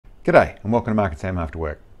G'day and welcome to Market Sam After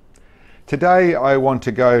Work. Today I want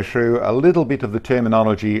to go through a little bit of the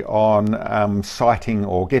terminology on sighting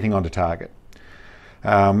or getting onto target.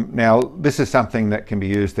 Now this is something that can be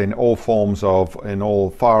used in all forms in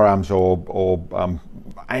all firearms or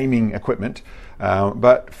aiming equipment,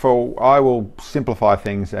 but I will simplify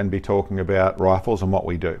things and be talking about rifles and what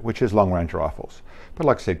we do, which is long range rifles. But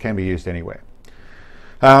like I said, can be used anywhere.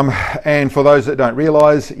 And for those that don't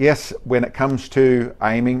realise, yes, when it comes to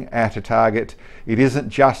aiming at a target, it isn't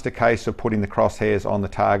just a case of putting the crosshairs on the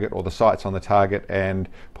target or the sights on the target and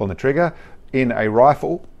pulling the trigger. In a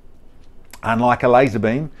rifle, unlike a laser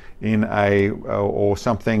beam or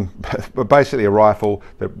something, but basically a rifle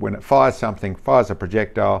that when it fires something, fires a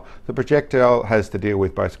projectile, the projectile has to deal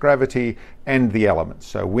with both gravity and the elements.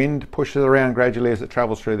 So wind pushes it around gradually as it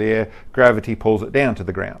travels through the air, gravity pulls it down to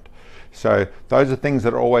the ground. So those are things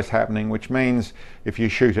that are always happening, which means if you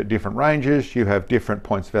shoot at different ranges, you have different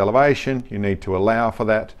points of elevation. You need to allow for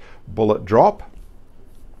that bullet drop,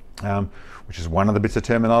 which is one of the bits of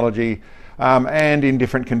terminology. And in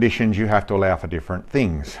different conditions, you have to allow for different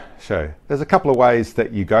things. So there's a couple of ways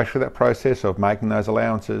that you go through that process of making those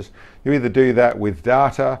allowances. You either do that with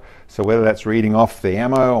data, so whether that's reading off the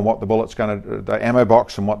ammo and what the bullet's going to, the ammo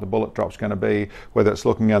box and what the bullet drop's going to be, whether it's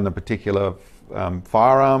looking on the particular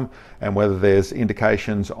firearm, and whether there's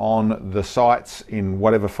indications on the sights in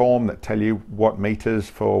whatever form that tell you what meters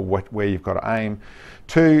for where you've got to aim,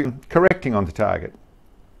 to correcting on the target.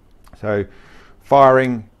 So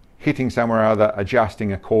firing, hitting somewhere or other,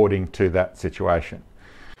 adjusting according to that situation.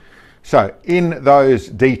 So in those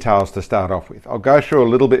details to start off with, I'll go through a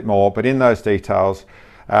little bit more, but in those details,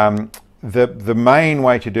 the main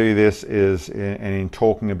way to do this is, in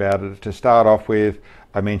talking about it, to start off with,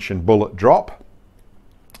 I mentioned bullet drop,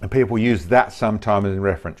 and people use that sometimes in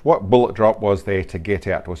reference. What bullet drop was there to get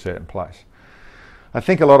out to a certain place? I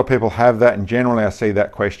think a lot of people have that, and generally I see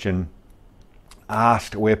that question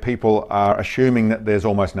asked where people are assuming that there's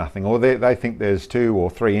almost nothing, or they think there's 2 or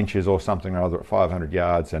 3 inches or something or other at 500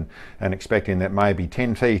 yards and expecting that maybe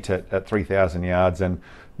 10 feet at 3,000 yards, and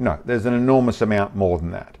no, there's an enormous amount more than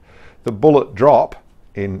that. The bullet drop,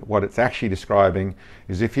 in what it's actually describing,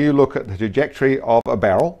 is if you look at the trajectory of a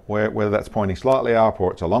barrel, whether that's pointing slightly up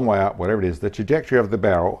or it's a long way up, whatever it is, the trajectory of the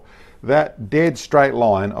barrel, that dead straight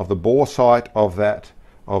line of the bore sight of that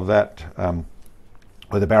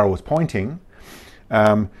where the barrel was pointing,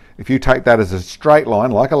 if you take that as a straight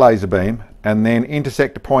line like a laser beam and then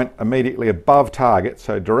intersect a point immediately above target,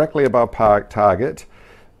 so directly above target,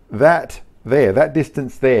 that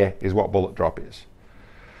distance there is what bullet drop is.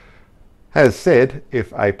 As said,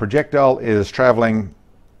 if a projectile is travelling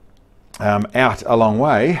out a long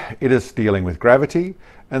way, it is dealing with gravity,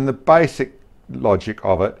 and the basic logic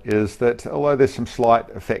of it is that although there's some slight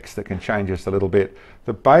effects that can change this a little bit,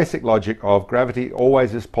 the basic logic of gravity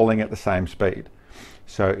always is pulling at the same speed.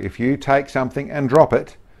 So if you take something and drop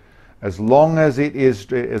it, as long as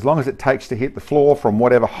it takes to hit the floor from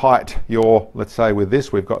whatever height you're, let's say with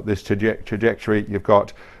this, we've got this trajectory, you've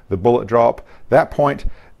got the bullet drop, that point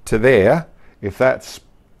to there, if that's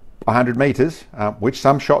 100 meters, which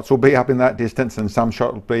some shots will be up in that distance and some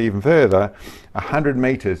shots will be even further, 100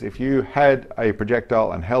 meters, if you had a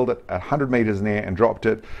projectile and held it at 100 meters in the air and dropped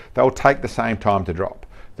it, they'll take the same time to drop.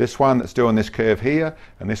 This one that's doing this curve here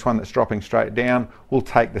and this one that's dropping straight down will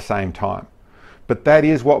take the same time. But that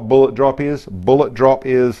is what bullet drop is. Bullet drop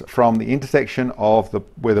is from the intersection of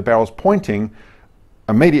where the barrel's pointing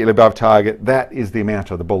immediately above target. That is the amount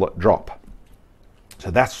of the bullet drop. So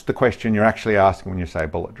that's the question you're actually asking when you say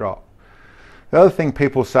bullet drop. The other thing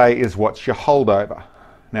people say is, what's your holdover?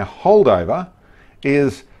 Now, holdover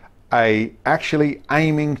is actually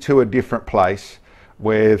aiming to a different place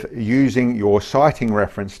with using your sighting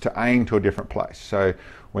reference to aim to a different place. So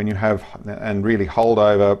when you have, and really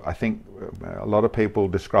holdover, I think a lot of people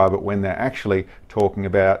describe it when they're actually talking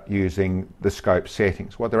about using the scope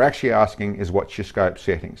settings. What they're actually asking is, what's your scope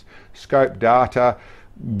settings? Scope data,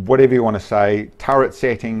 whatever you want to say, turret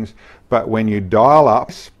settings, but when you dial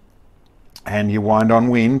up and you wind on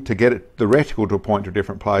wind to get the reticle to point to a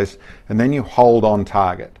different place, and then you hold on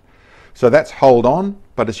target. So that's hold on,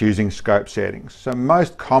 but it's using scope settings. So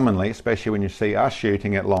most commonly, especially when you see us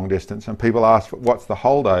shooting at long distance and people ask, what's the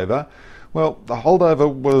holdover? Well, the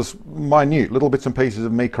holdover was minute, little bits and pieces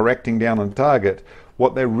of me correcting down on target.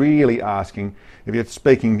 What they're really asking, if you're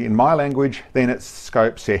speaking in my language, then it's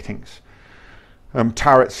scope settings.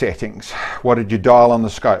 Turret settings, what did you dial on the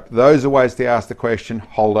scope? Those are ways to ask the question.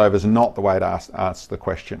 Holdover is not the way to ask the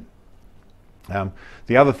question.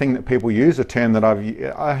 The other thing that people use, a term that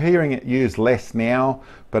I'm hearing it used less now,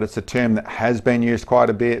 but it's a term that has been used quite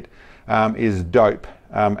a bit, is dope.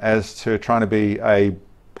 as to trying to be a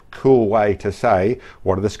cool way to say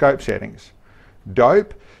what are the scope settings.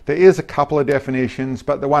 Dope, there is a couple of definitions,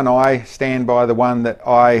 but the one I stand by, the one that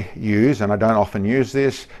I use, and I don't often use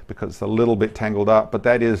this because it's a little bit tangled up, but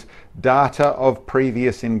that is data of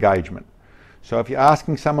previous engagement. So if you're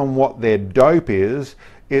asking someone what their dope is,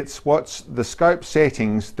 it's what's the scope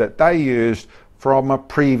settings that they used from a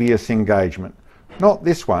previous engagement. Not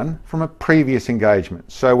this one, from a previous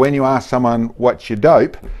engagement. So when you ask someone what's your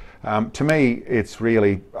dope, to me it's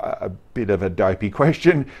really a bit of a dopey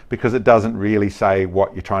question because it doesn't really say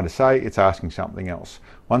what you're trying to say, it's asking something else.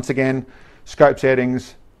 Once again, scope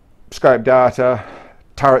settings, scope data,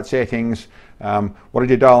 turret settings, what did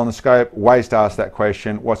you dial on the scope? Ways to ask that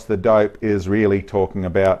question. What's the dope is really talking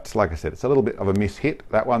about, like I said, it's a little bit of a mishit,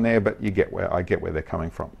 that one there, but you get where I get where they're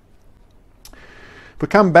coming from. If we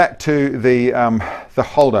come back to the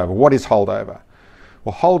holdover, what is holdover?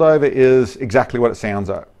 Well, holdover is exactly what it sounds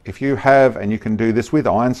like. If you have, and you can do this with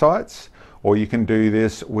iron sights, or you can do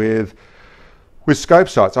this with scope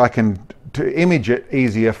sights, I can to image it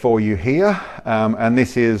easier for you here. And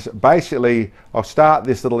this is basically, I'll start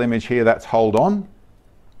this little image here, that's hold on.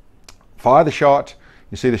 Fire the shot,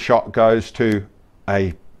 you see the shot goes to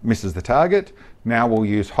misses the target. Now we'll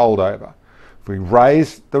use holdover. If we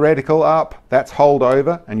raise the reticle up, that's hold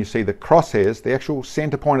over, and you see the crosshairs, the actual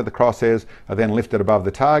center point of the crosshairs are then lifted above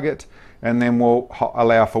the target, and then we'll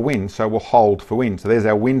allow for wind, so we'll hold for wind. So there's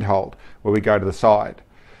our wind hold, where we go to the side.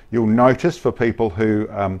 You'll notice for people who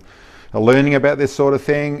are learning about this sort of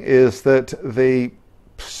thing is that the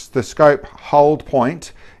scope hold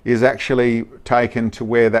point is actually taken to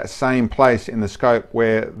where that same place in the scope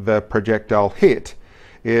where the projectile hit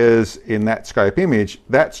is in that scope image,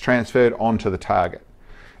 that's transferred onto the target.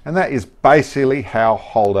 And that is basically how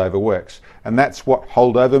holdover works. And that's what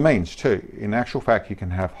holdover means too. In actual fact, you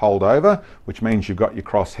can have holdover, which means you've got your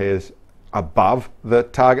crosshairs above the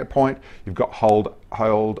target point. You've got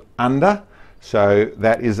hold under. So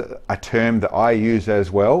that is a term that I use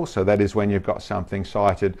as well. So that is when you've got something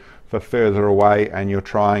sighted for further away and you're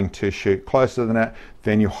trying to shoot closer than that.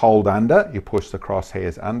 Then you hold under, you push the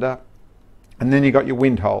crosshairs under. And then you got your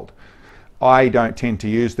wind hold. I don't tend to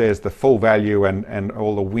use, there's the full value and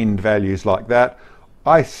all the wind values like that.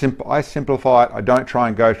 I simplify it. I don't try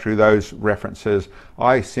and go through those references.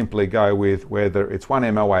 I simply go with whether it's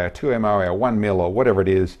 1 MOA or 2 MOA or 1 mil or whatever it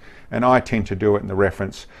is, and I tend to do it in the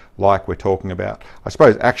reference like we're talking about. I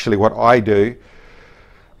suppose actually what I do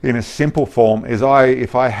in a simple form is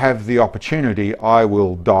if I have the opportunity, I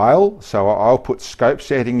will dial. So I'll put scope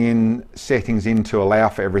settings in to allow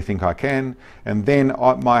for everything I can. And then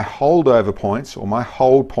my holdover points or my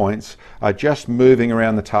hold points are just moving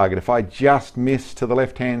around the target. If I just miss to the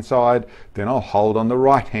left-hand side, then I'll hold on the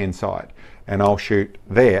right-hand side and I'll shoot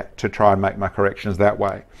there to try and make my corrections that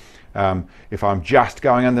way. If I'm just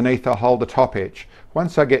going underneath, I'll hold the top edge.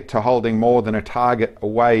 Once I get to holding more than a target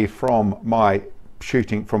away from my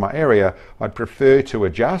shooting from my area, I'd prefer to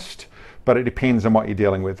adjust, but it depends on what you're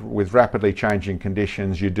dealing with. With rapidly changing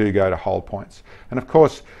conditions, you do go to hold points. And of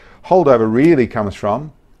course, holdover really comes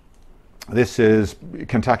from, this is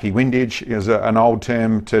Kentucky windage, is an old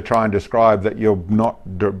term to try and describe that you're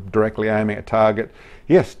not directly aiming at target.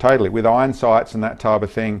 Yes, totally, with iron sights and that type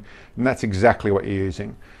of thing, and that's exactly what you're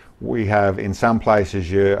using. We have, in some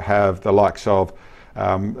places, you have the likes of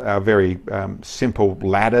our very simple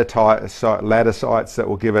ladder sights that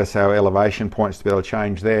will give us our elevation points to be able to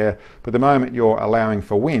change there. But the moment you're allowing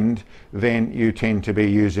for wind, then you tend to be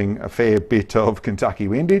using a fair bit of Kentucky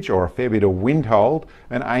windage or a fair bit of wind hold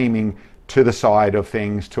and aiming to the side of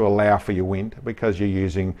things to allow for your wind, because you're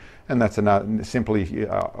using, and that's simply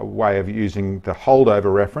a way of using the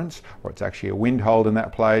holdover reference, or it's actually a wind hold in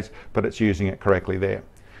that place, but it's using it correctly there.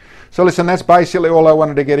 So listen, that's basically all I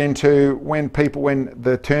wanted to get into when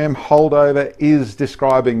the term holdover is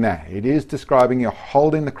describing that. It is describing you're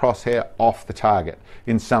holding the crosshair off the target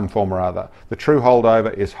in some form or other. The true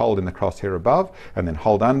holdover is holding the crosshair above and then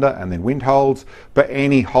hold under and then wind holds. But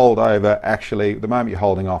any holdover, actually, the moment you're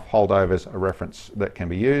holding off, holdover is a reference that can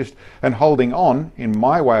be used. And holding on, in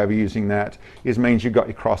my way of using that, means you've got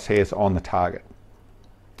your crosshairs on the target.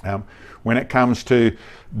 When it comes to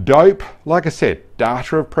dope, like I said,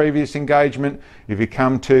 data of previous engagement. If you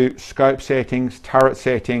come to scope settings, turret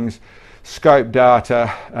settings, scope data,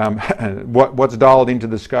 what's dialed into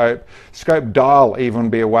the scope. Scope dial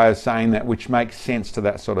even be a way of saying that, which makes sense to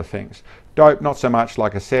that sort of things. Dope, not so much,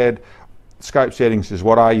 like I said. Scope settings is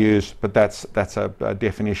what I use, but that's a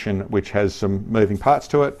definition which has some moving parts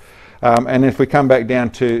to it. And if we come back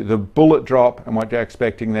down to the bullet drop and what you're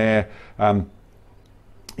expecting there,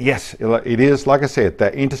 Yes, it is. Like I said,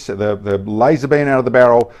 the laser beam out of the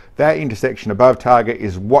barrel, that intersection above target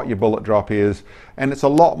is what your bullet drop is, and it's a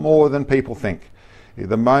lot more than people think.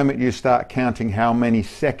 The moment you start counting how many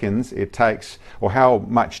seconds it takes, or how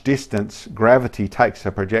much distance gravity takes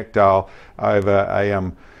a projectile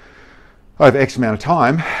over X amount of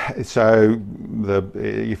time, so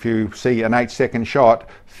if you see an 8-second shot,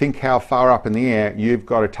 think how far up in the air you've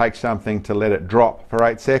got to take something to let it drop for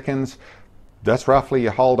 8 seconds. That's roughly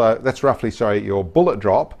your bullet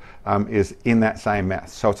drop is in that same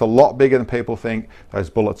mass. So it's a lot bigger than people think.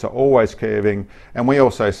 Those bullets are always curving, and we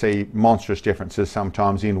also see monstrous differences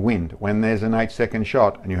sometimes in wind. When there's an 8-second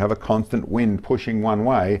shot and you have a constant wind pushing one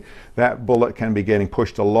way, that bullet can be getting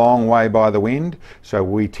pushed a long way by the wind. So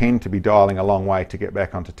we tend to be dialing a long way to get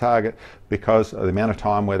back onto target because of the amount of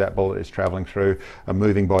time where that bullet is traveling through a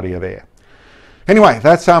moving body of air. Anyway,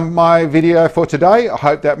 that's my video for today. I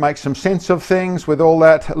hope that makes some sense of things with all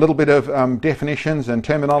that little bit of definitions and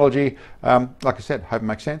terminology. Like I said, hope it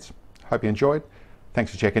makes sense. Hope you enjoyed.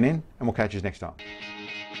 Thanks for checking in, and we'll catch you next time.